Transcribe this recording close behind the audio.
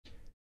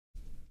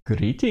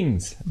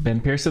Greetings,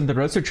 Ben Pearson, the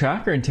Roadster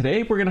Tracker, and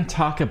today we're going to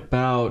talk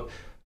about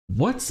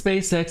what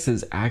SpaceX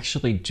is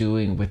actually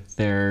doing with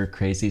their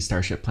crazy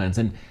Starship plans,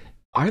 and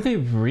are they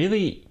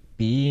really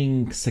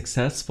being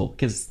successful?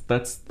 Because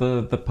that's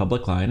the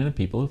public line, and the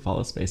people who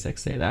follow SpaceX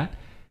say that.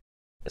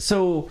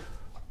 So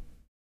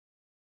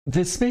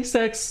the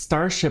SpaceX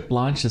Starship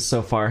launches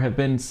so far have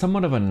been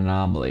somewhat of an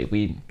anomaly.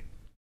 We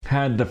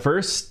had the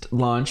first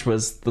launch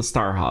was the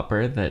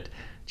Starhopper that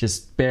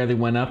just barely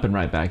went up and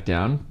right back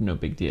down, no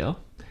big deal.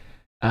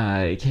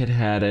 It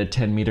had a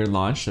 10-meter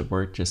launch that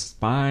worked just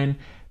fine.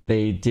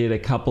 They did a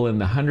couple in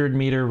the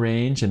 100-meter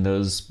range, and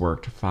those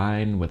worked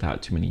fine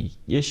without too many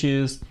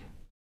issues.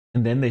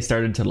 And then they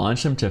started to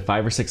launch them to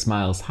 5 or 6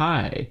 miles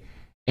high,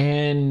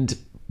 and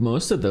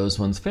most of those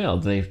ones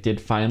failed. They did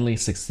finally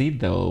succeed,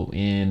 though,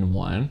 in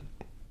one.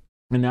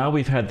 And now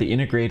we've had the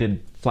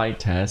integrated flight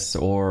tests,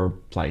 or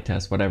flight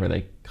tests, whatever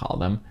they call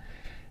them.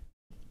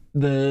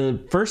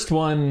 The first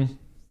one,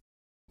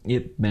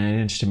 it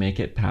managed to make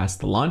it past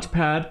the launch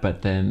pad,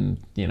 but then,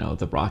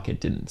 the rocket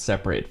didn't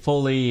separate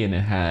fully and it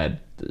had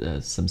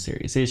some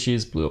serious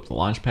issues, blew up the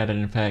launch pad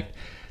in effect.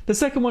 The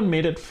second one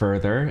made it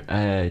further,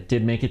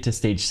 did make it to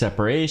stage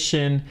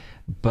separation,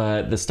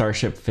 but the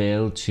Starship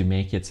failed to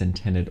make its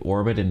intended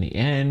orbit in the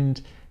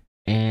end,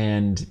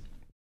 and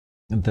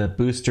the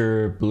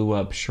booster blew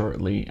up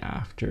shortly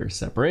after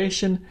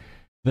separation.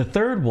 The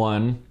third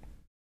one,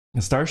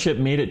 the Starship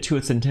made it to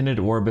its intended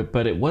orbit,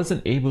 but it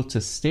wasn't able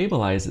to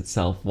stabilize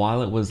itself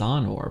while it was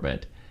on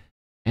orbit.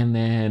 And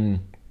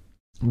then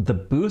the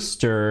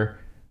booster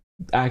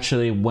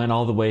actually went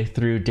all the way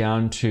through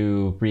down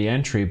to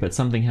re-entry, but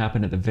something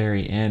happened at the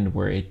very end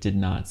where it did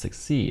not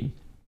succeed.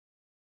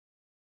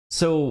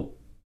 So,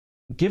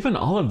 given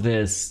all of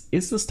this,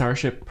 is the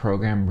Starship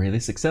program really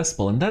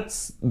successful? And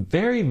that's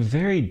very,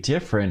 very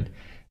different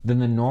than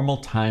the normal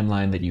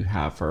timeline that you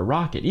have for a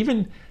rocket.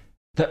 Even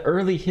the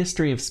early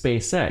history of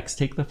SpaceX,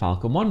 take the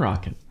Falcon 1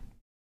 rocket.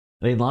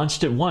 They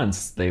launched it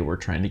once. They were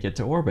trying to get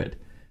to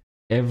orbit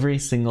every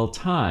single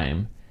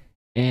time.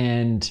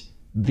 And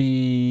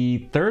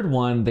the third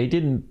one, they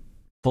didn't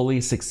fully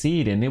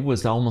succeed, and it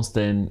was almost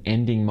an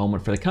ending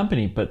moment for the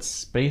company. But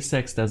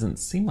SpaceX doesn't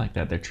seem like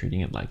that. They're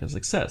treating it like a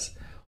success.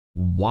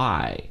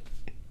 Why?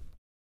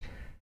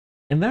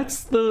 And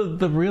that's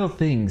the real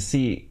thing.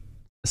 See,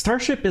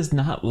 Starship is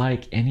not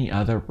like any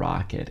other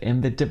rocket,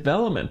 and the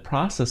development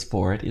process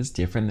for it is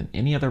different than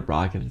any other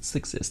rocket that's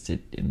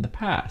existed in the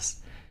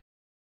past.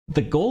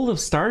 The goal of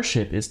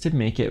Starship is to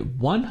make it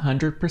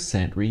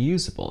 100%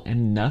 reusable,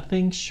 and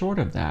nothing short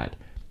of that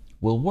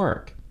will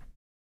work.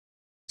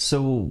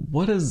 So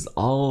what does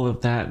all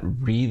of that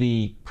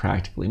really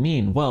practically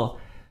mean?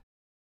 Well,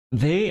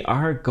 they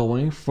are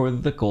going for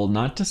the goal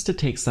not just to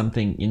take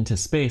something into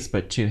space,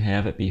 but to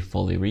have it be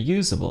fully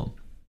reusable.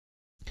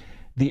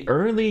 The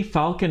early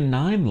Falcon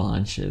 9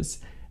 launches,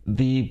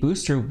 the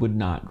booster would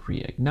not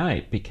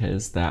reignite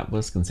because that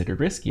was considered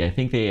risky. I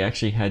think they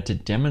actually had to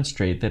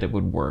demonstrate that it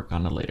would work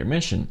on a later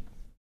mission.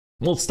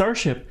 Well,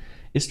 Starship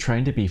is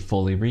trying to be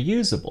fully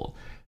reusable.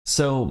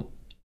 So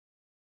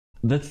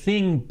the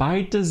thing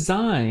by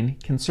design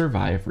can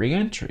survive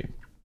re-entry.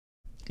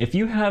 If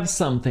you have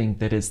something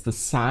that is the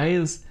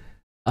size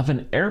of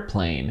an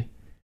airplane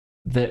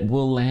that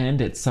will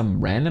land at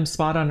some random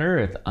spot on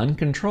Earth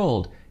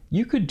uncontrolled,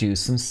 you could do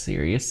some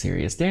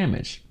serious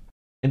damage.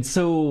 And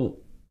so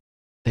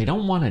they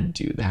don't want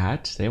to do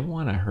that. They don't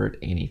want to hurt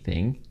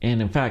anything.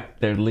 And in fact,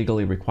 they're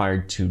legally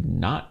required to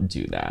not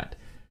do that.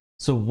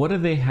 So what do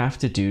they have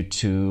to do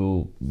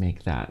to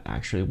make that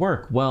actually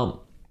work?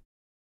 Well,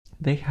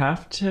 they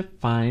have to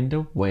find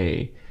a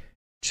way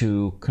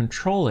to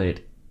control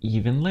it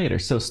even later.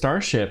 So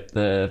Starship,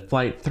 the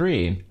Flight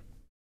 3,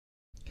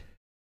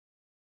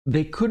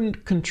 they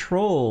couldn't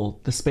control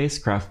the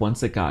spacecraft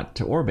once it got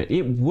to orbit.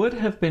 It would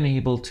have been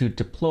able to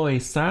deploy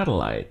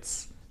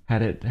satellites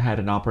had it had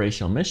an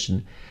operational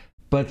mission,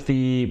 but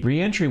the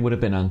re-entry would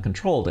have been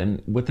uncontrolled.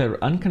 And with an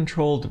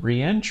uncontrolled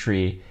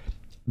re-entry,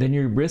 then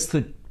you risk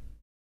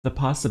the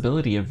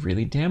possibility of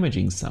really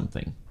damaging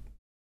something.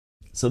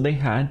 So they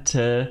had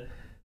to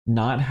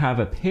not have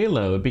a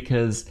payload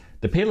because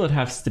the payload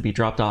has to be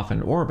dropped off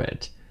in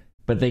orbit.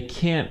 But they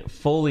can't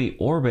fully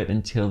orbit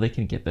until they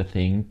can get the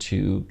thing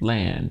to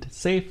land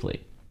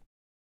safely.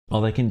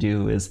 All they can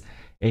do is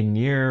a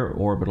near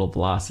orbital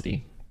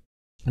velocity.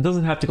 It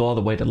doesn't have to go all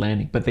the way to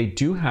landing, but they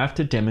do have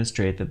to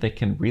demonstrate that they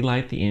can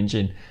relight the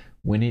engine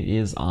when it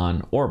is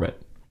on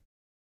orbit.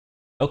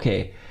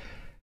 Okay,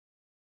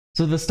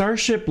 so the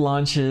Starship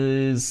launch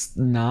is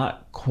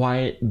not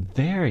quite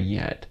there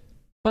yet,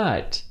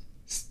 but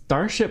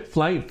Starship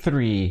Flight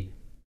 3,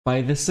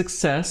 by the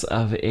success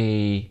of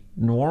a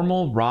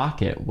normal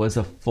rocket, was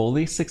a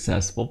fully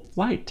successful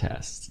flight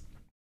test.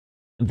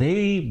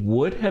 They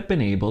would have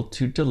been able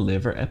to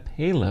deliver a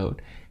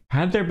payload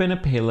had there been a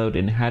payload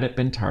and had it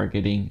been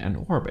targeting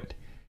an orbit.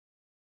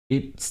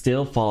 It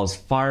still falls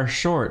far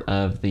short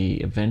of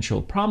the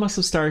eventual promise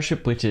of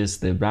Starship, which is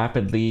the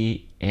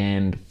rapidly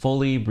and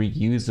fully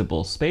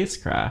reusable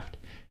spacecraft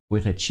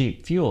with a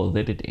cheap fuel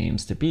that it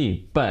aims to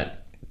be.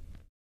 But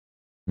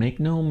make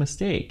no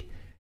mistake,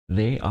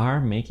 they are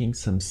making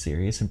some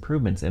serious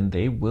improvements and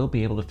they will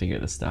be able to figure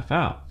this stuff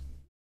out.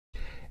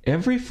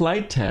 Every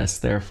flight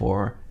test,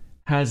 therefore,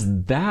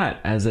 has that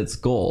as its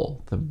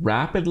goal, the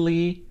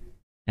rapidly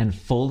and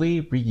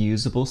fully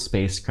reusable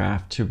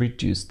spacecraft to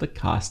reduce the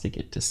cost to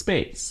get to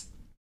space.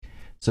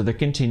 So they're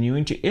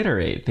continuing to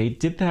iterate. They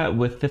did that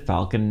with the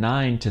Falcon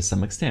 9 to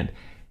some extent.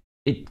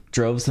 It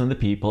drove some of the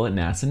people at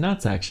NASA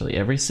nuts, actually.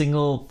 Every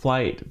single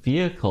flight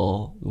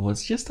vehicle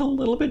was just a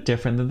little bit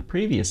different than the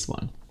previous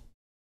one.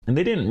 And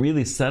they didn't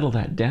really settle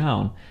that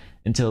down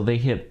until they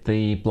hit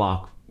the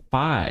Block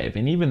 5.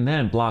 And even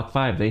then, Block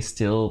 5, they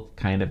still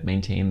kind of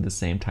maintained the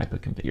same type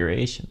of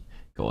configuration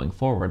going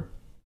forward.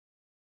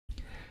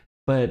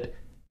 But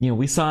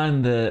we saw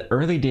in the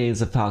early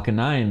days of Falcon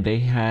 9, they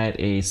had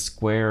a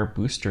square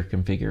booster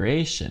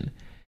configuration.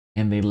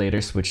 And they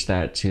later switched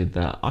that to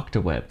the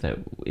octaweb that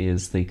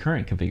is the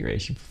current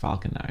configuration for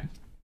Falcon 9.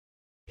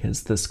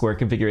 Because the square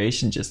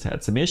configuration just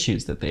had some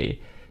issues that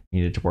they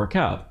needed to work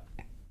out.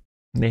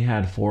 They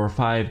had 4 or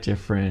 5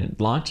 different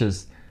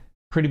launches.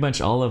 Pretty much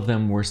all of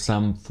them were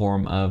some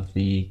form of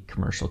the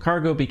commercial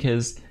cargo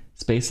because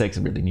SpaceX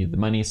really needed the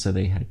money, so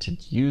they had to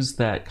use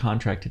that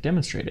contract to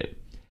demonstrate it.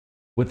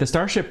 With the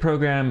Starship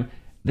program,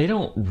 they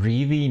don't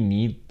really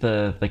need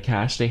the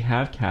cash. They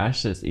have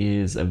cash that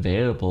is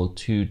available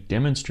to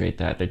demonstrate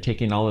that. They're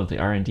taking all of the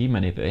R&D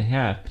money that they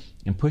have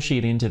and pushing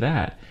it into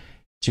that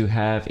to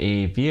have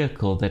a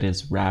vehicle that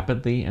is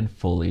rapidly and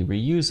fully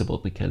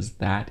reusable because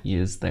that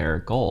is their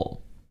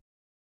goal.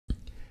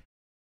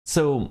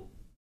 So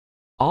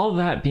all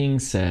that being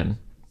said,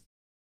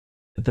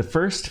 the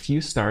first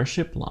few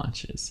Starship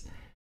launches,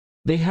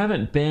 they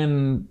haven't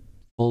been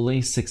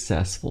fully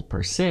successful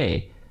per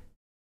se,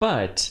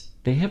 but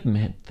they have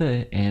met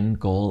the end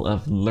goal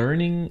of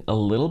learning a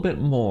little bit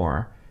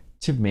more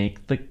to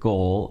make the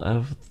goal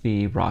of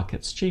the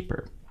rockets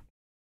cheaper.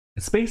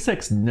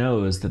 SpaceX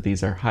knows that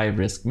these are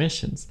high-risk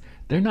missions.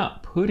 They're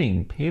not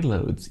putting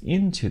payloads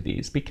into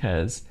these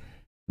because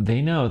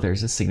they know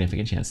there's a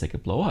significant chance they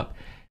could blow up.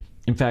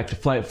 In fact,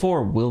 Flight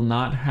 4 will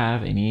not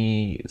have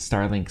any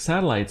Starlink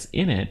satellites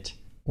in it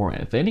or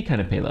of any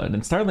kind of payload.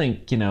 And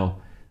Starlink,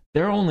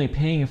 they're only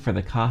paying for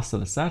the cost of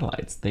the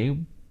satellites. They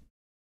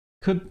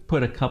could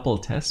put a couple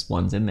of test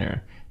ones in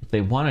there if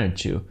they wanted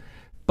to,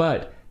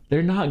 but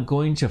they're not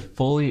going to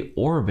fully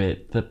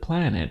orbit the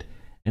planet.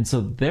 And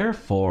so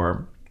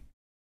therefore,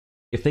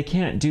 if they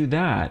can't do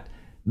that,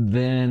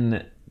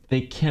 then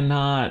they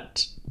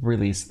cannot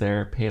release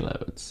their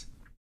payloads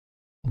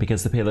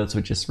because the payloads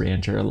would just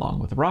re-enter along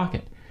with the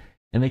rocket.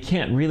 And they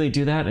can't really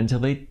do that until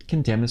they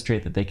can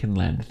demonstrate that they can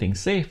land the thing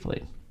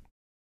safely.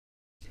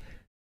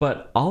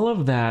 But all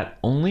of that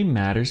only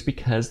matters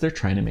because they're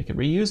trying to make it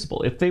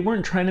reusable. If they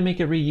weren't trying to make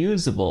it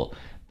reusable,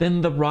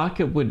 then the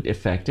rocket would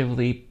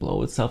effectively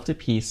blow itself to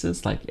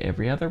pieces like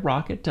every other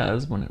rocket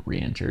does when it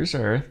re-enters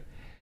Earth.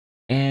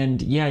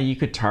 And yeah, you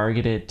could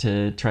target it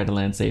to try to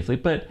land safely,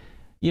 but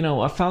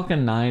a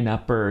Falcon 9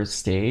 upper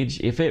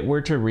stage, if it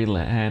were to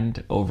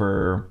re-land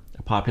over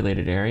a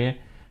populated area,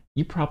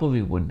 you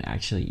probably wouldn't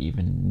actually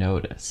even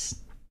notice.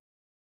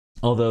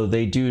 Although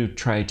they do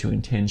try to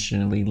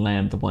intentionally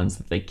land the ones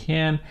that they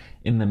can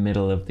in the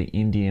middle of the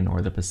Indian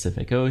or the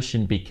Pacific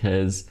Ocean,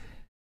 because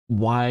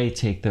why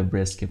take the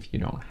risk if you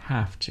don't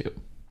have to?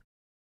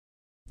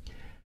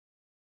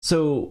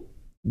 So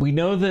we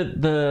know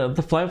that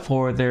the Flight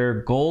 4,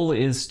 their goal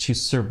is to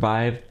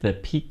survive the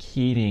peak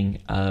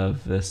heating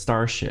of the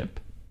Starship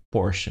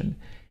portion,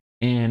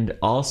 and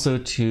also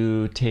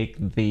to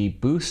take the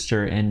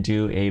booster and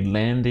do a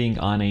landing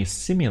on a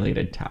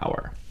simulated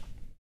tower.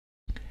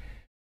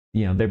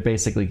 They're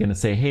basically going to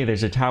say, hey,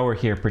 there's a tower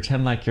here,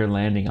 pretend like you're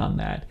landing on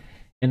that.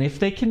 And if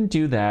they can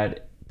do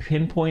that,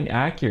 pinpoint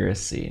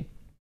accuracy,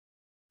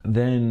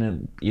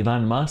 then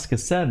Elon Musk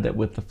has said that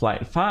with the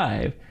Flight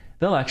 5,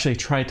 they'll actually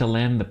try to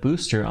land the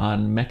booster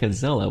on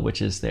Mechazilla,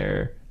 which is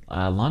their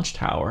launch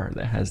tower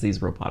that has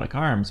these robotic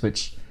arms,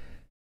 which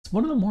is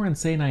one of the more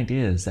insane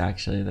ideas,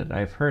 actually, that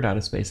I've heard out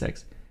of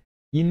SpaceX.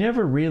 You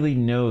never really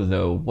know,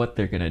 though, what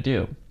they're going to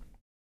do.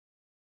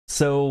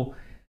 So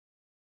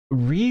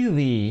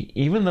really,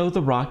 even though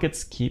the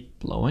rockets keep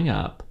blowing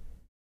up,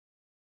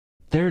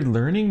 they're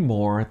learning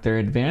more, they're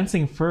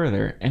advancing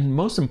further, and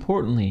most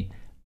importantly,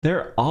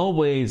 they're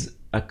always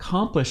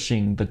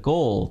accomplishing the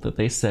goal that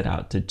they set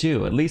out to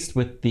do, at least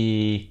with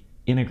the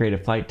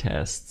integrated flight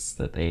tests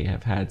that they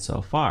have had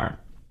so far.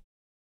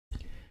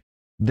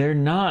 They're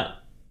not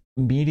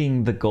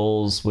meeting the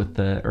goals with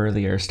the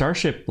earlier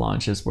Starship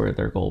launches where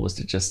their goal was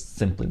to just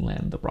simply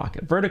land the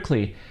rocket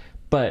vertically,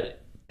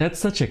 but that's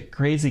such a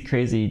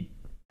crazy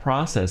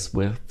process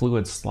with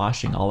fluids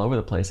sloshing all over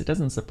the place. It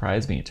doesn't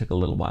surprise me it took a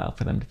little while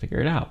for them to figure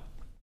it out.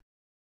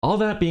 All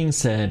that being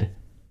said,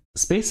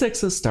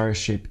 SpaceX's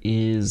Starship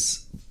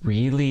is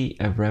really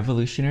a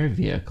revolutionary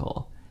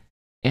vehicle,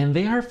 and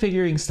they are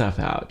figuring stuff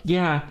out.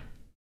 Yeah,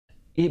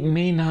 it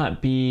may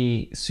not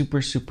be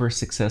super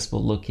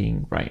successful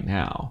looking right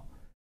now,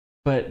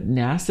 but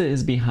NASA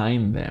is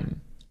behind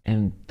them,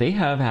 and they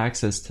have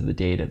access to the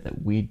data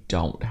that we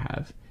don't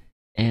have.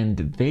 and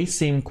they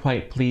seem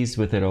quite pleased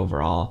with it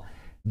overall.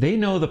 They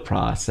know the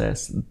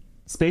process.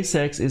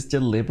 SpaceX is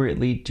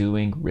deliberately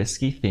doing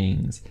risky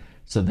things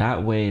so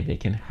that way they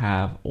can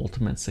have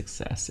ultimate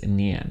success in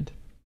the end.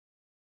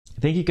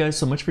 Thank you guys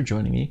so much for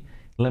joining me.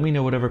 Let me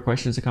know whatever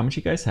questions or comments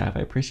you guys have.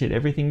 I appreciate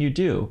everything you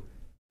do.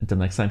 Until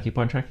next time, keep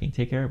on tracking.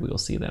 Take care. We will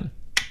see you then.